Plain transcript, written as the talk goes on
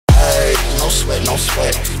sweat, no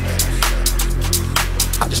sweat.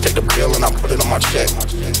 I just take the pill and I put it on my check.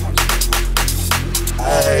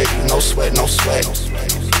 Hey, no sweat, no sweat.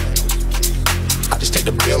 I just take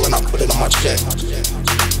the pill and I put it on my check.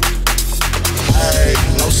 Hey,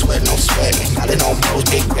 no sweat, no sweat. Got it on bros,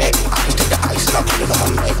 big back. I just take the ice and I put it on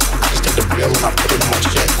my neck. I just take the pill and I put it on my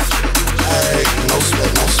check. Hey, no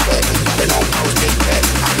sweat, no sweat. Got it on bros, big back.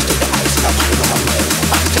 I just take the ice and I put it on my neck.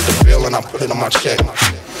 I just take the pill and I put it on my check.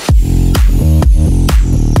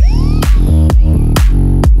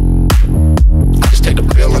 I just take the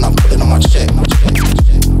pill and I put it on my check.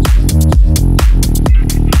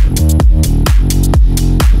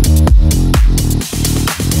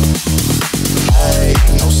 Hey,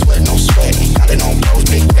 no sweat, no sweat. Got it on bros,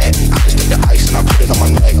 big back. I just take the ice and I put it on my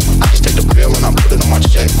neck. I just take the pill and I put it on my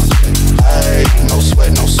check. Hey, no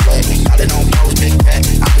sweat, no sweat. Got it on bros, big back.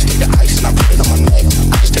 I just take the ice and I put it on my neck.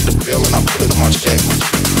 I just take the pill and I put it on my check.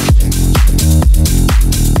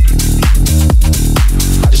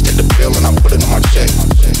 I just take the pill and I put it on my check.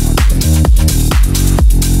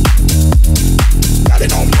 Got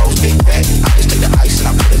it on bros, big back. I just take the ice and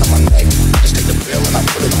I put it on my neck. I just take the pill and I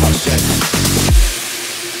put it on my check.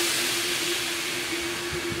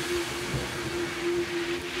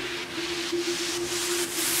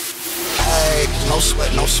 No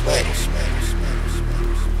sweat, no sweat.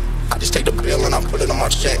 I just take the pill and I put it on my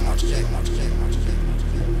check.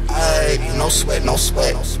 Hey, no sweat, no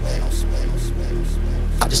sweat.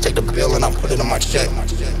 I just take the pill and I put it on my check.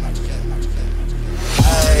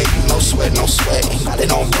 Hey, no sweat, no sweat. Got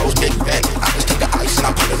it on bros, big back. I just take the ice and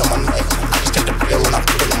I put it on my neck. I just take the pill and I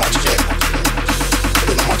put it on my check. Put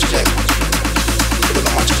it on my check. Put it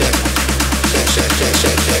on my check. Check, check, check,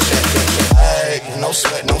 check, check, check, check. Hey, no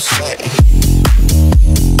sweat, no sweat.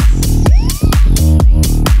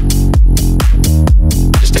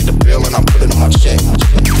 Just take the pill and I put it on my check.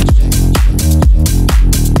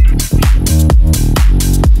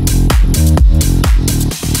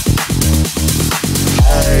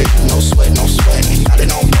 Hey, no sweat, no sweat. Got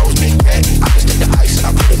it on bros, big back. I just take the ice and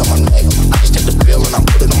I put it on my neck. I just take the pill and I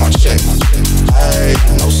put it on my check. Hey,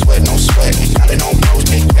 no sweat, no sweat. Got it on bros,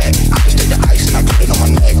 big back. I just take the ice and I put it on my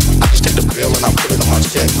neck. I just take the pill and I put it on my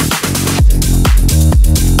check.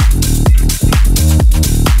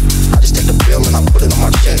 I just take the pill and I put it on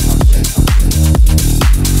my check.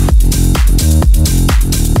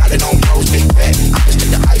 Got it on bros, big back. I just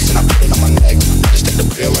take the ice and I put it on my neck. I just take the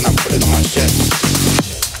pill and I put it on my check.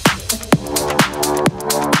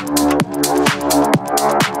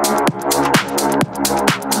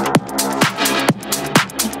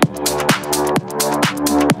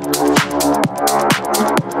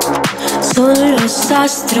 Son los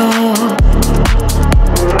astros.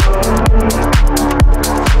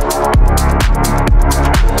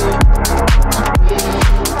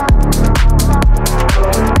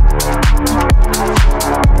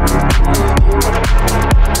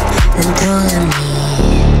 Dentro de mí.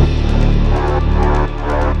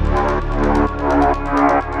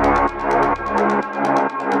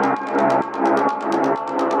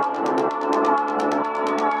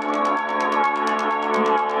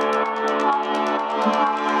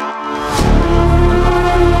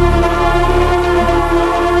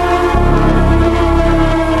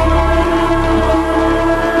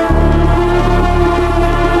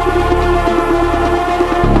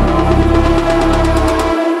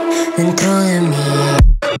 Dentro de mí.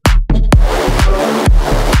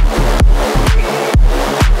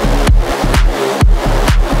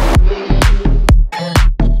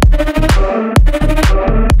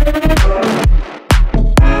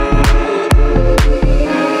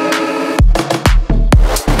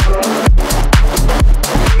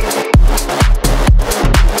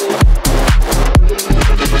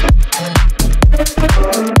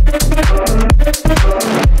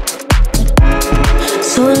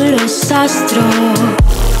 Son los astros.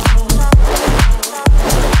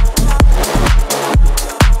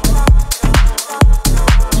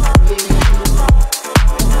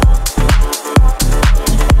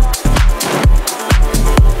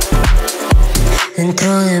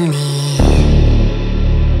 Dentro de mí.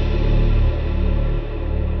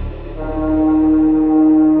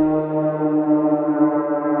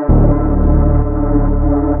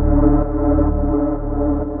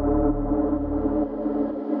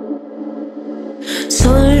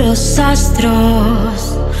 Son los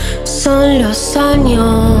astros, son los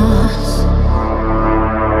años.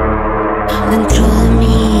 Dentro de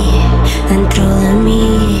mí, dentro de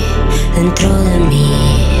mí, dentro de mí.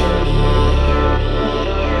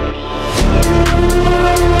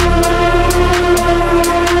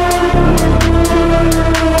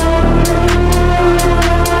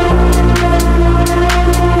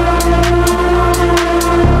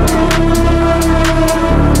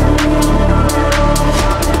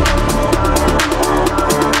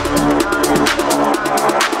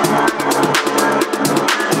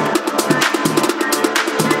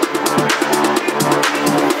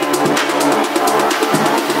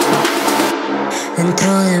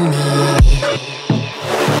 dentro de mí.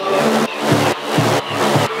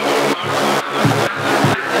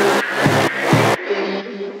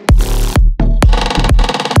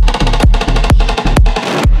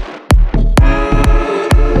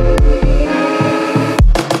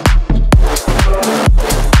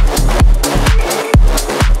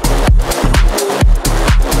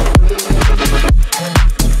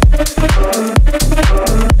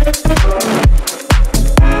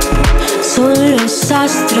 Son los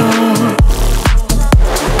astros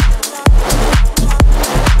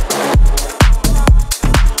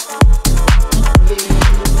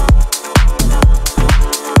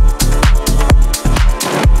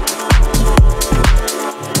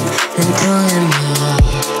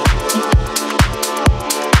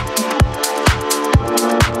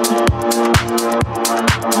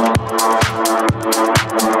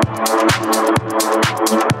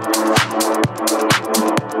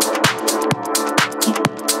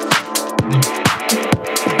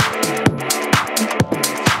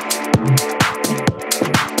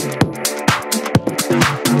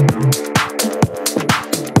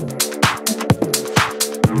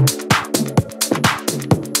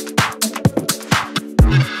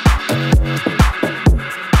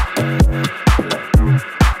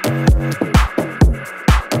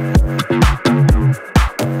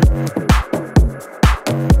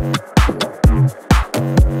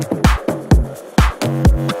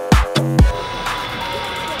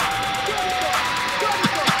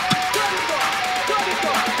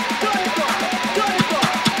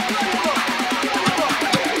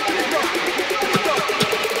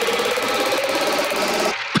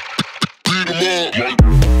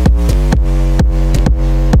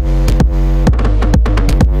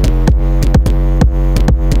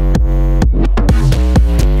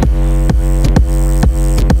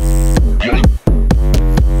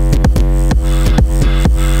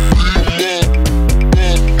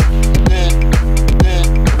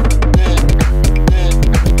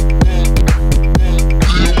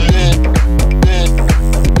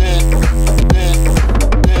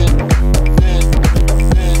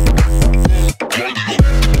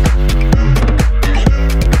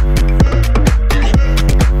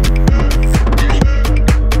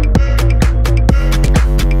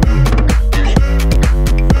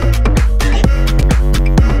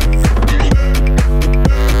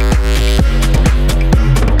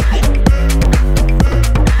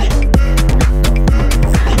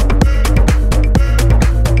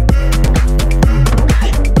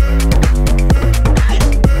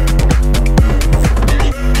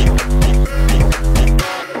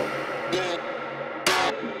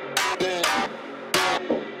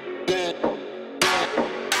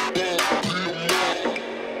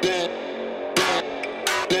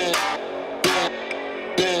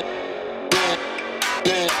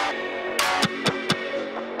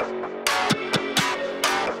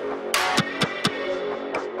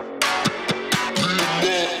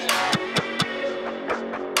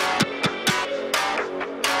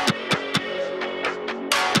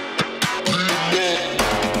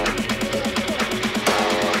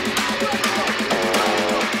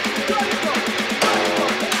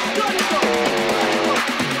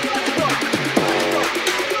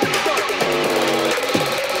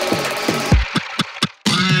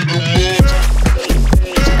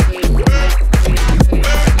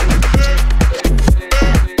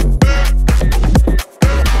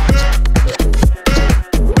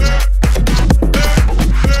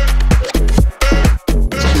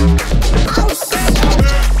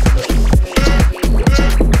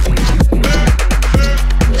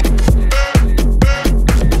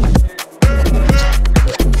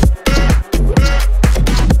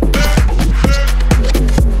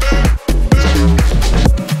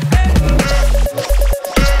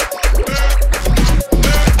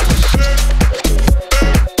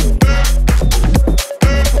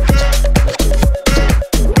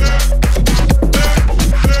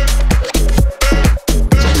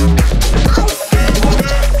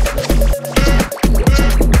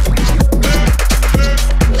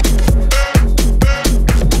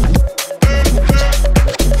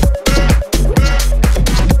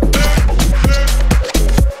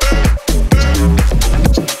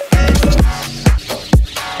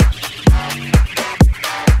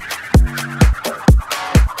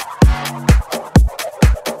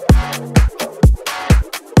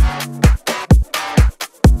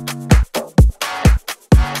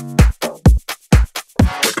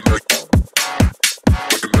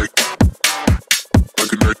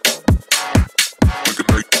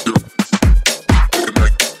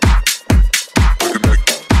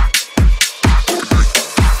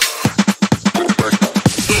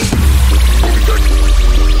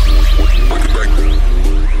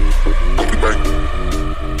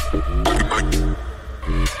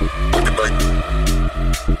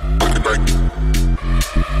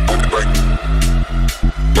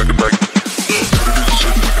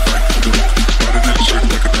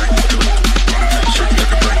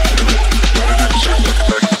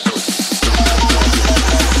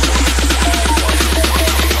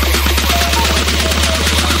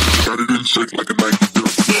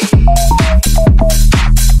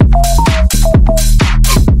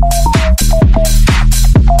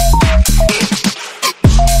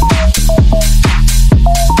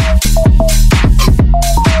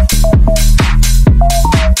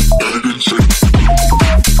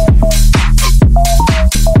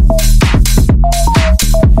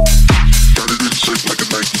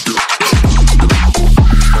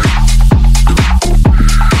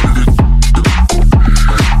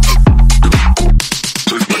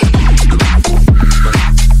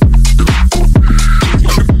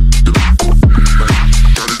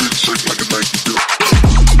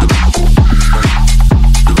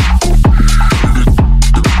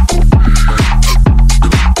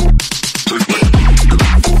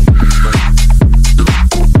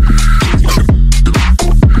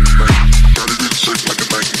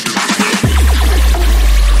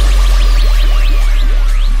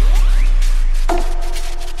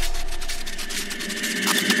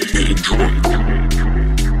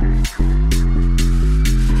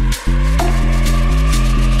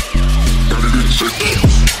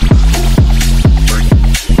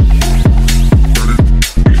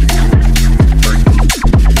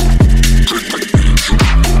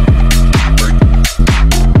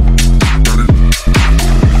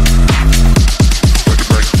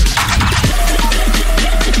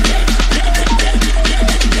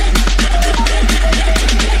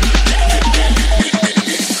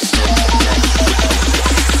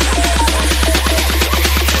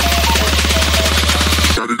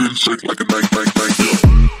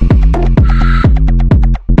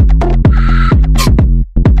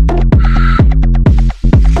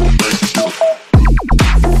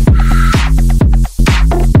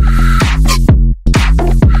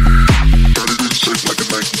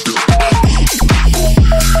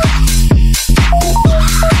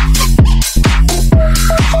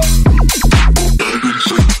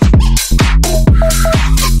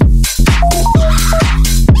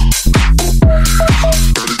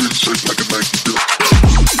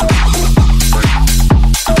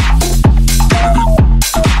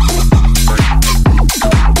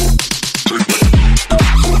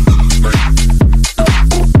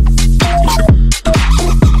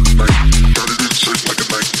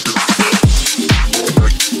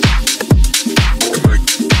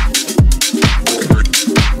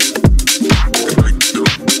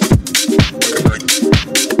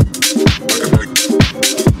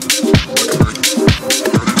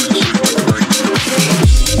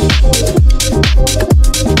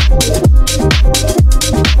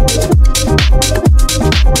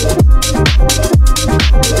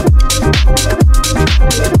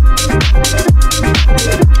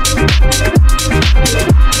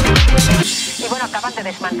Bueno, acaban de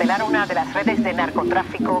desmantelar una de las redes de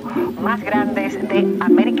narcotráfico más grandes de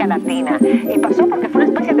América Latina. Y pasó porque fue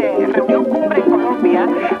una especie de reunión cumbre en Colombia,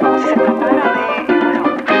 como si se tratara de...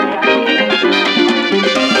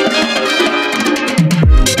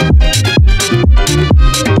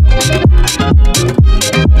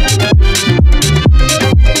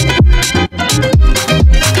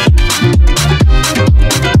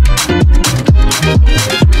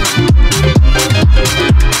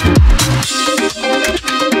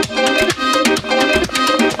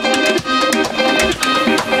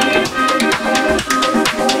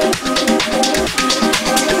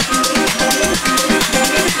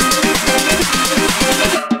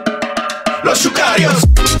 Los Choukarios.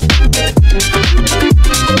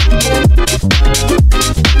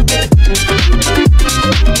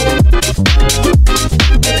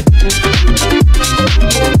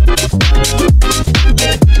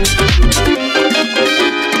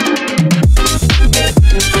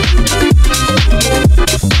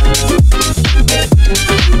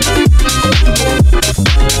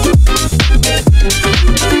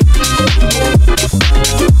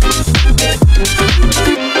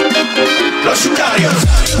 Los Choukarios.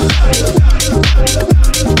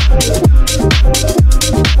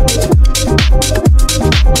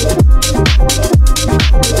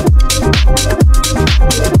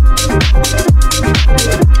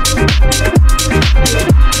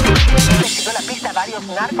 Siguió la pista a varios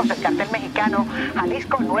narcos del cartel mexicano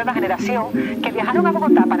Jalisco Nueva Generación que viajaron a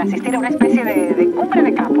Bogotá para asistir a una especie de cumbre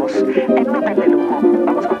de capos en un hotel de lujo.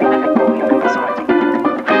 Vamos con Diana de lo que pasó allí.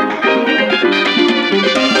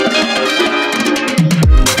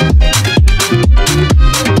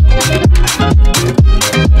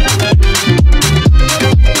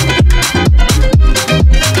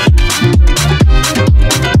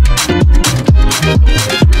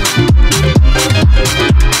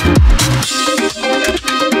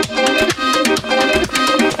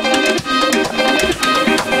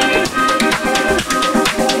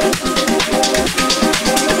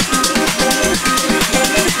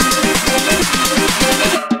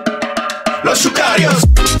 Los Choukarios.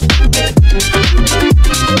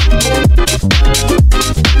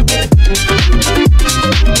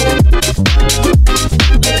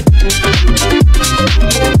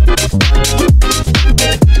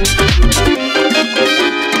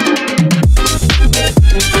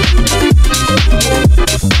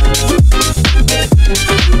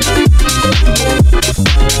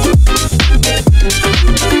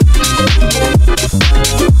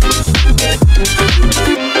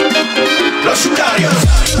 Los Choukarios.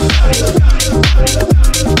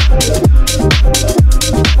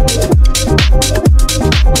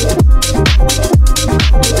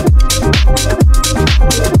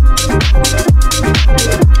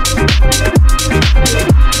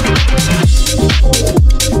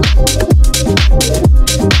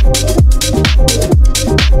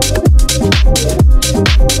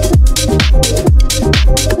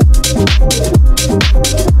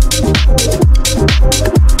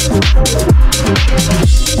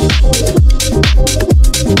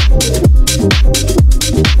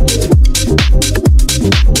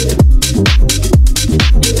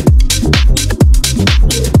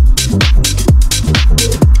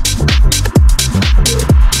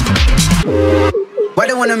 Why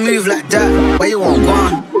they wanna move like that? Why you want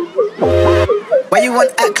gone? Why you want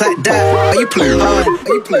act like that? Why you play hard?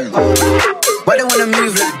 Why you play hard? Why they wanna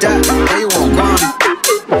move like that? Why you want gone?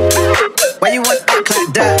 Why you want act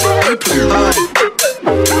like that? Why you play hard?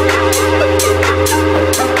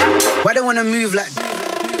 Why they wanna move like that?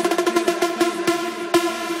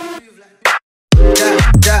 Da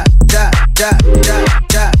da da da da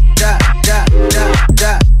da da da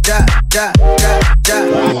da da da da.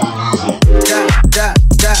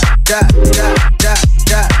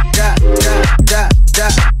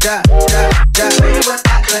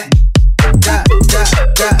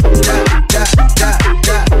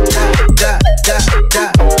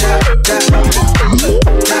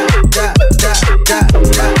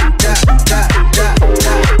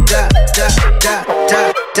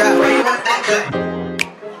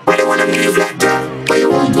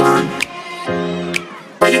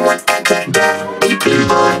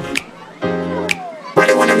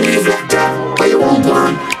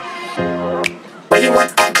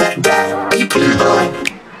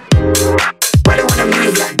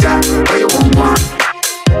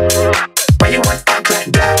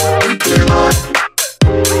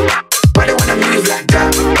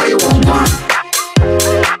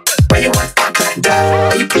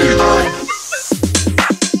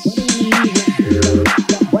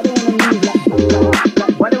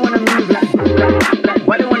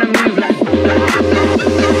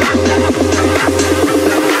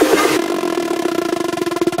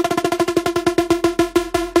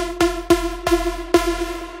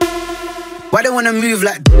 wanna move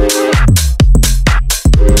like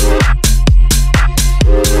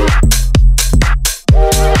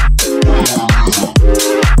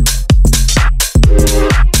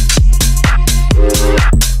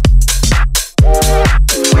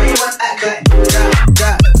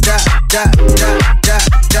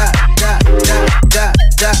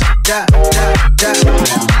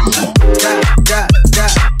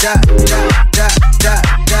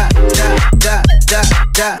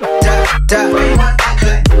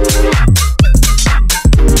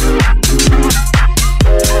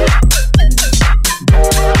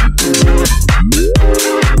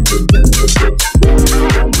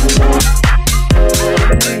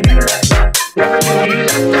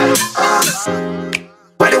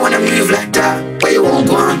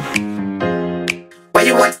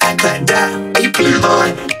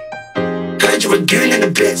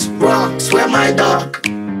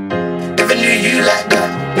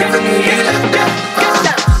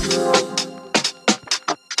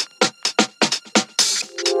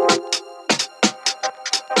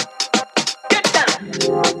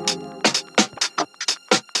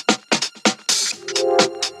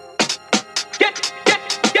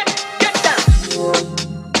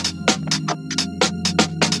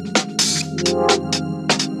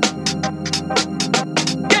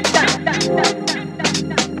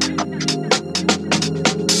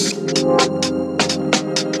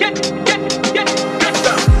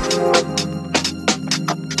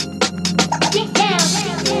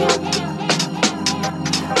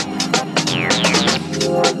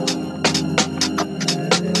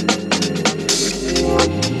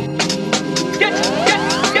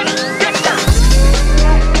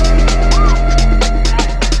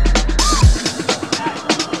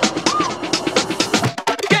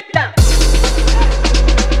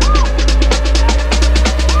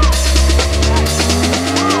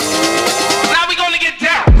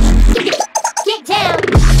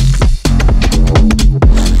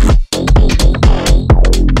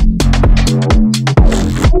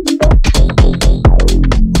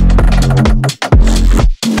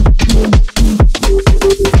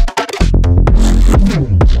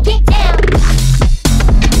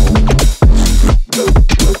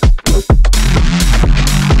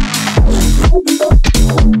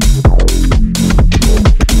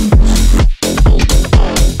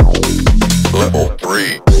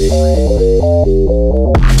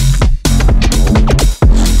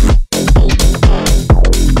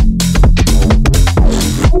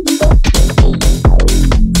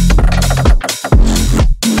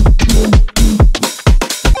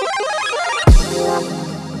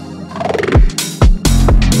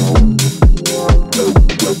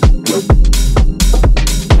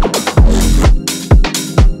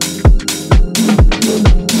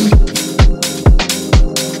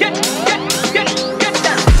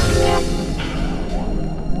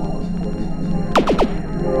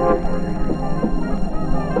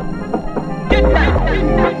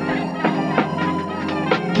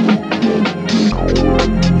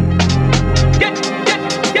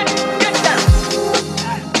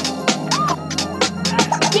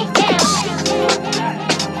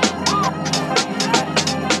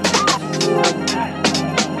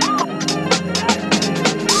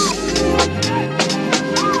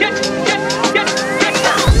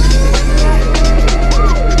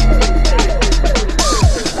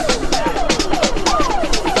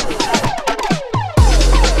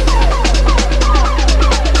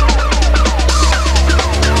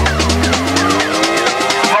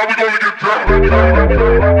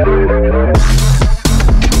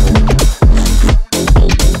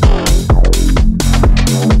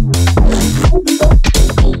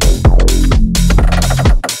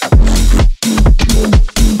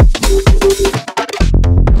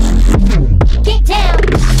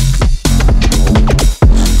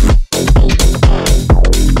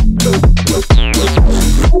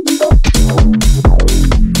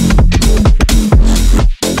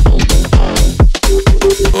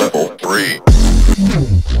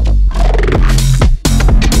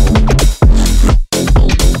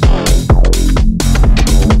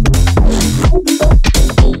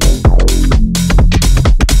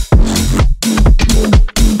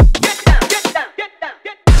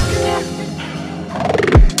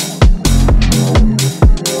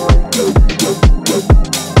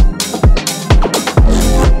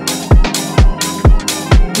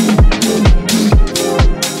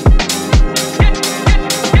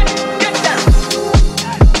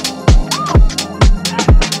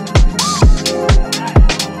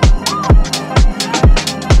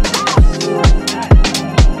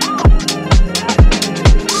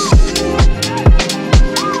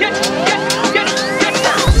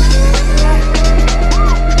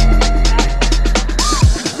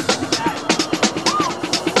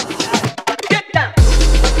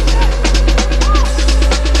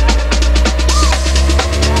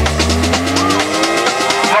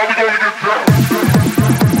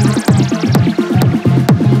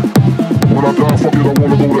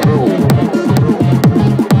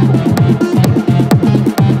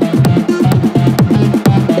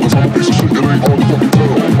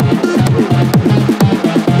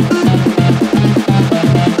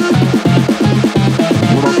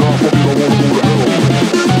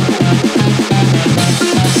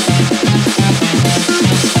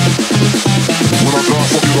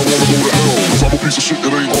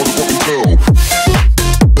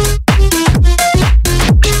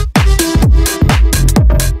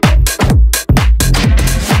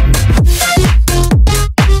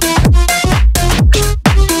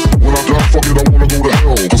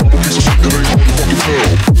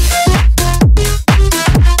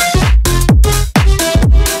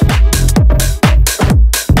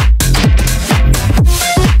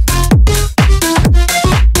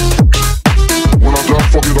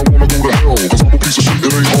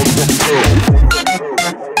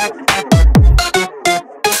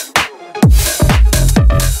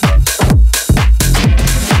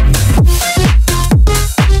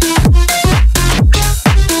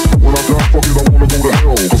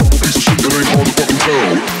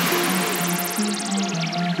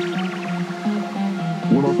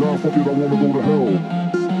When I die, fuck it, I wanna go to hell.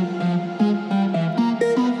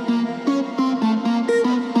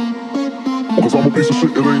 Cause I'm a piece of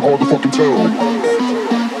shit, it ain't hard to fucking tell.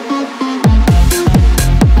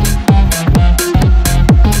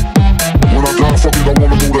 Fuck it, I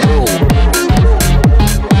wanna go to hell.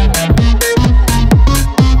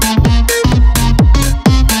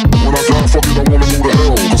 When I die, fuck it, I wanna go to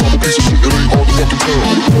hell. Cause I'm a piece of shit, it ain't hard to fucking tell.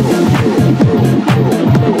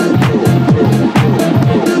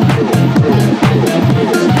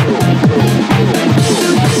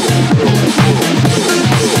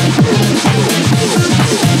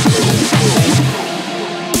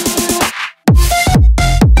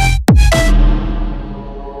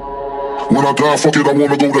 When I die, fuck it, I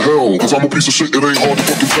wanna go to hell. Cause I'm a piece of shit, it ain't hard to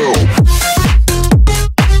fucking tell.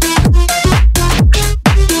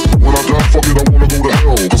 When I die, fuck it, I wanna go to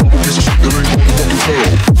hell. Cause I'm a piece of shit, it ain't hard to fucking tell.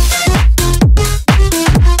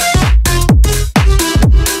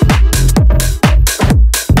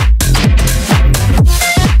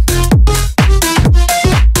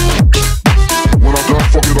 When I die,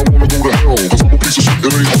 fuck it, I wanna go to hell. Cause I'm a piece of shit,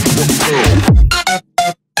 it ain't hard to fucking tell.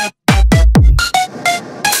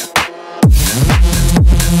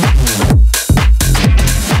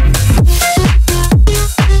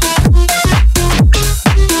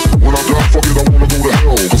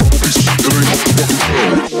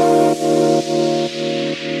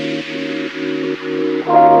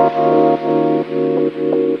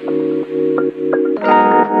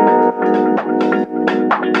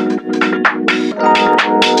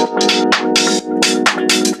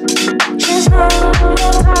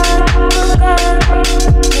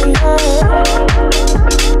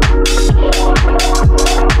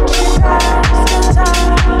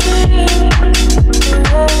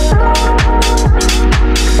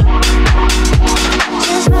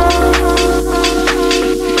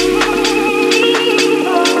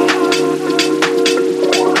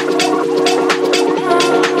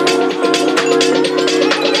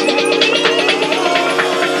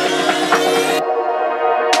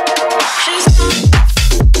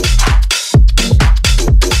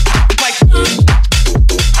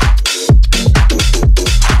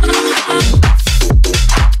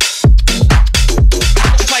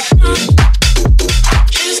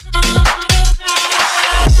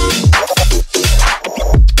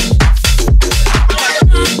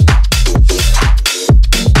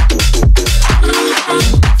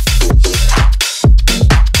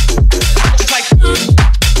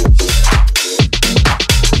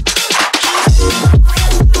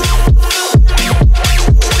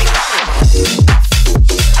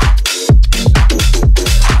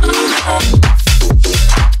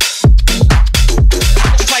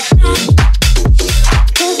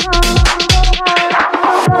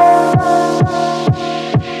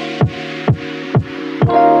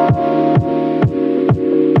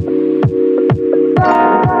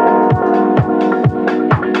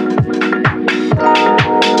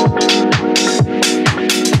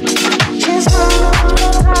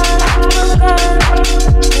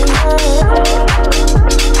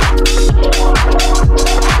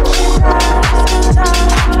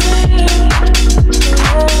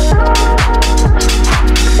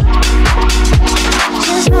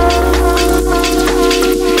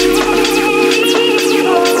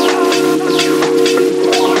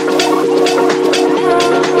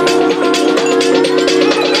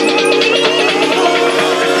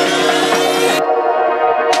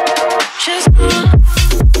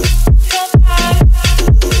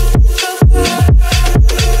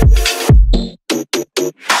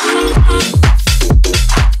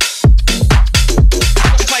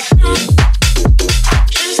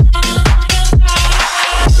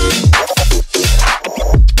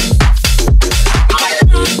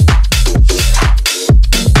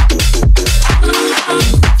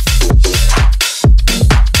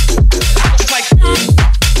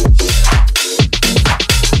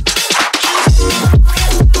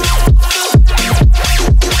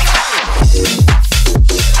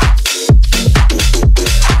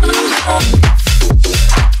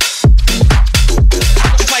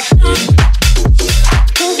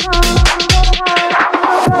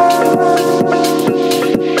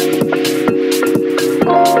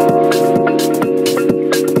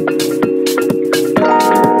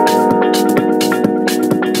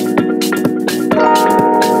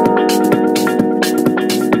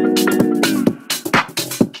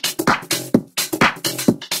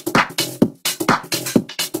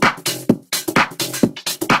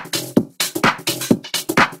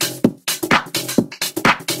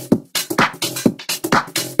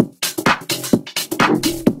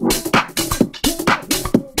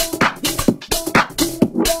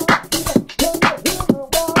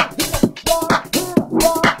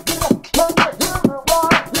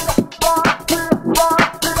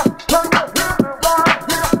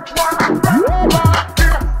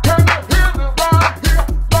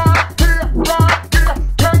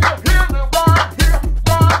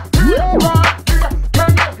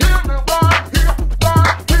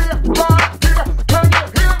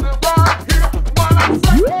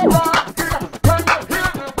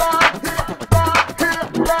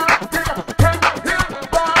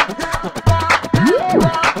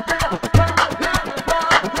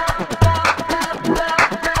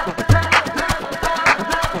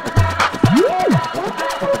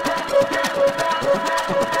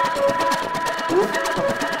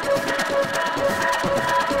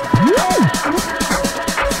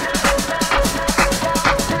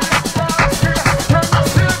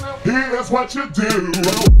 what you do.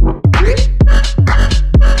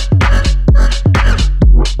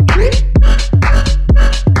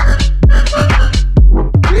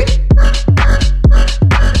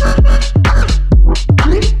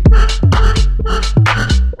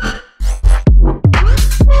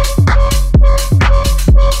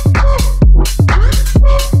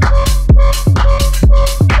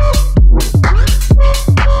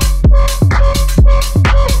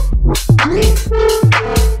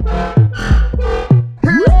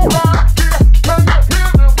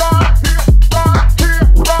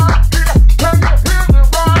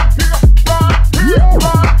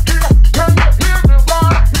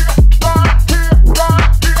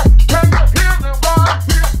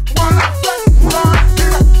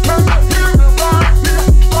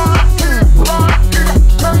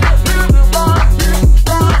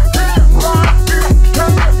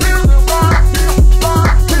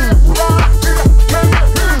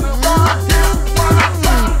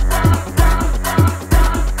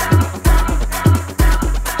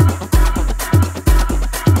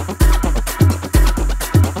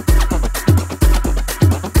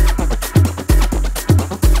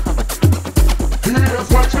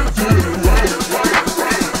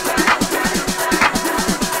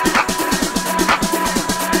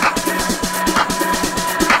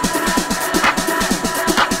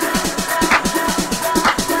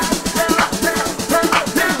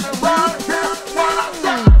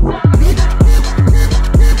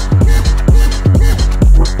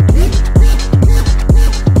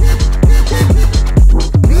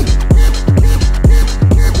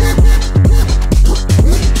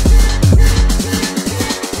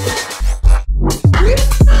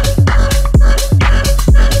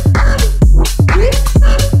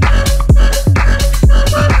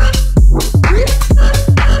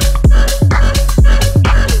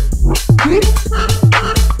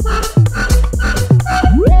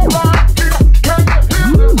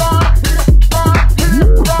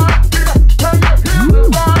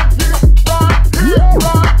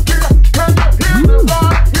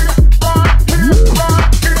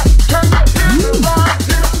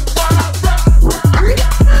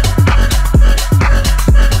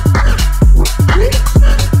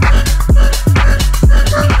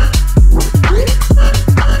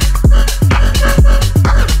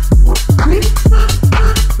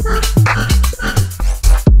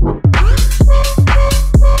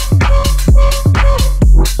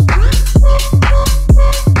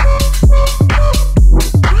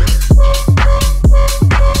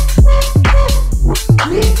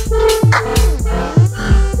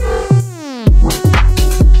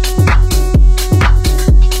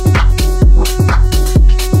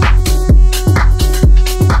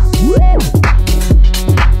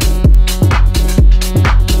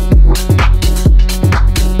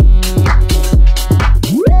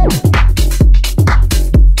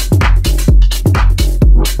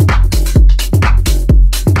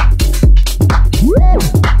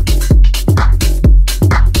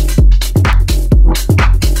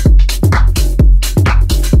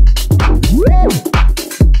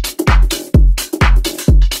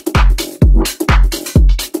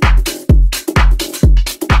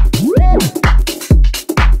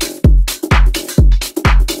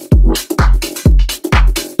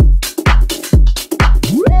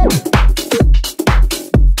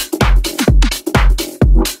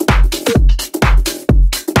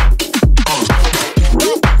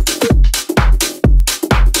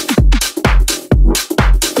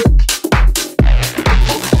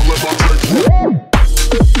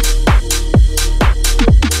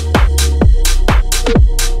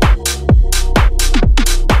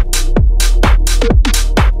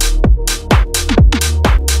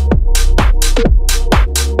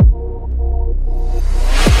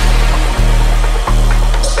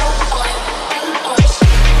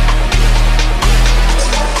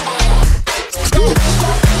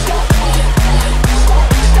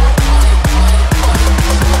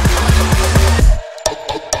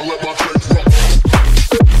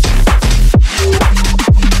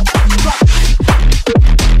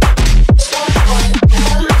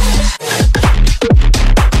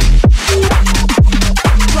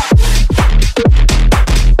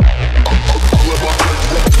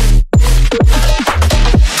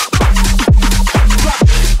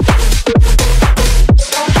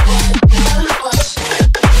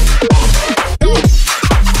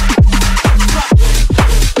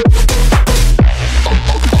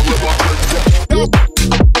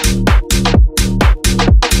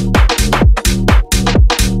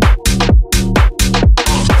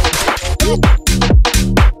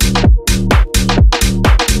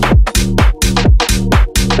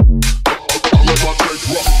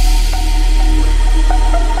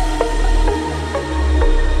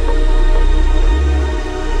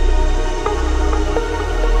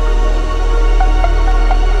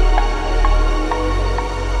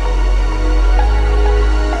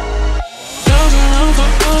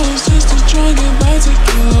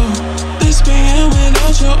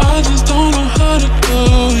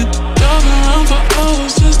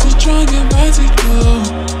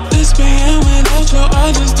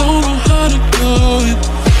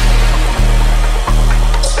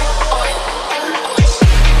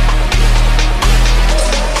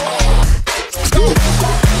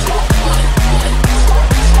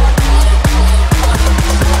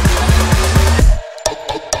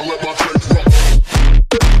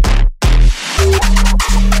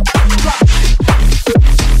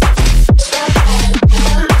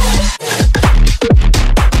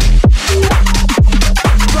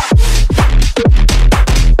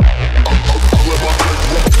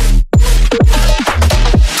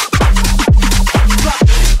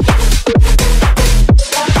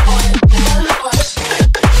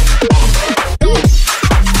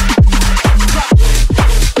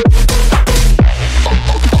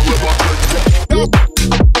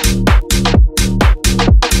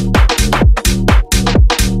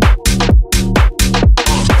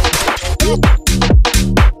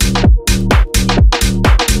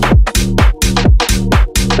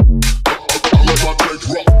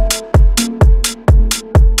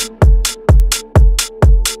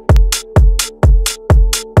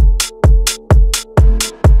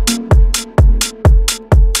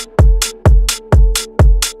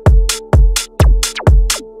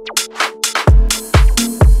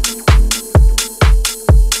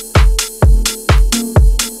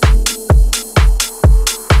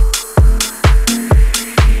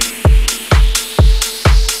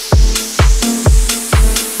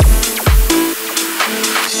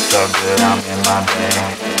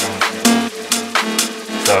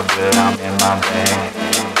 So good, I'm in my bag.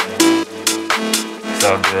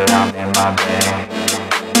 So good, I'm in my bag.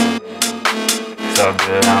 So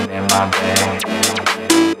good, I'm in my bag.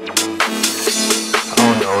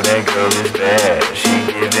 Oh no, that girl is bad. She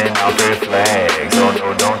giving off her flags. Oh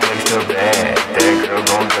no, don't text her back. That girl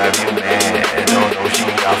gon' drive you mad. Oh no, she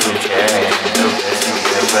off the chat. The best you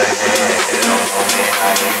ever had. Oh no, man,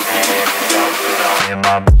 I ain't mad. It's all good, I'm in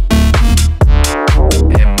my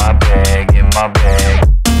bag. In my bag.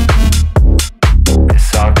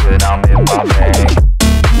 It's all good, I'm in my bag.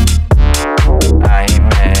 I ain't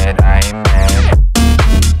mad,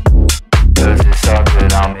 cause it's all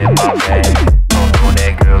good, I'm in my bag. Oh no,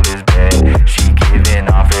 that girl is bad. She giving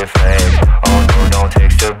off her flag. Oh no, don't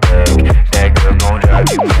text her back. That girl gon' drive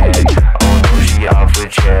you mad. Oh no, she off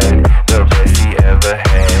with Chad. The best he ever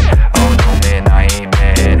had. Oh no, man, I ain't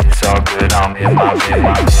mad. It's all good, I'm in my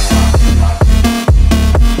bag.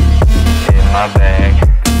 My bag.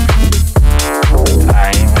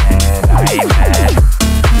 I ain't mad.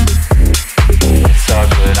 It's all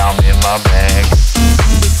good, I'm in my bag. It's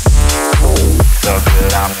all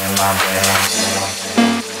good, I'm in my bag.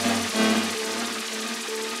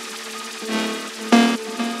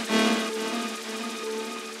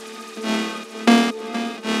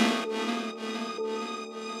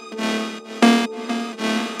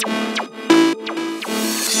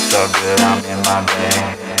 So good, I'm in my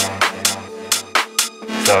bag.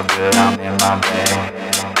 So good, I'm in my bag.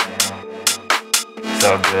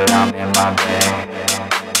 So good, I'm in my bag.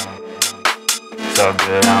 So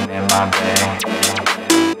good, I'm in my bag.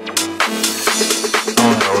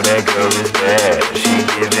 Oh no, that girl is bad. She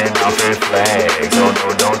giving off her flags. Oh no,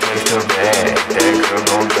 don't text her back. That girl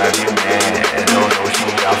gon' drive you mad. Oh no, she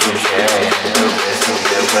off the chat. The best you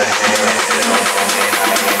ever had. Oh no, man, I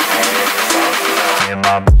ain't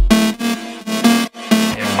mad.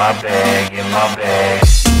 In my bag, in my bag.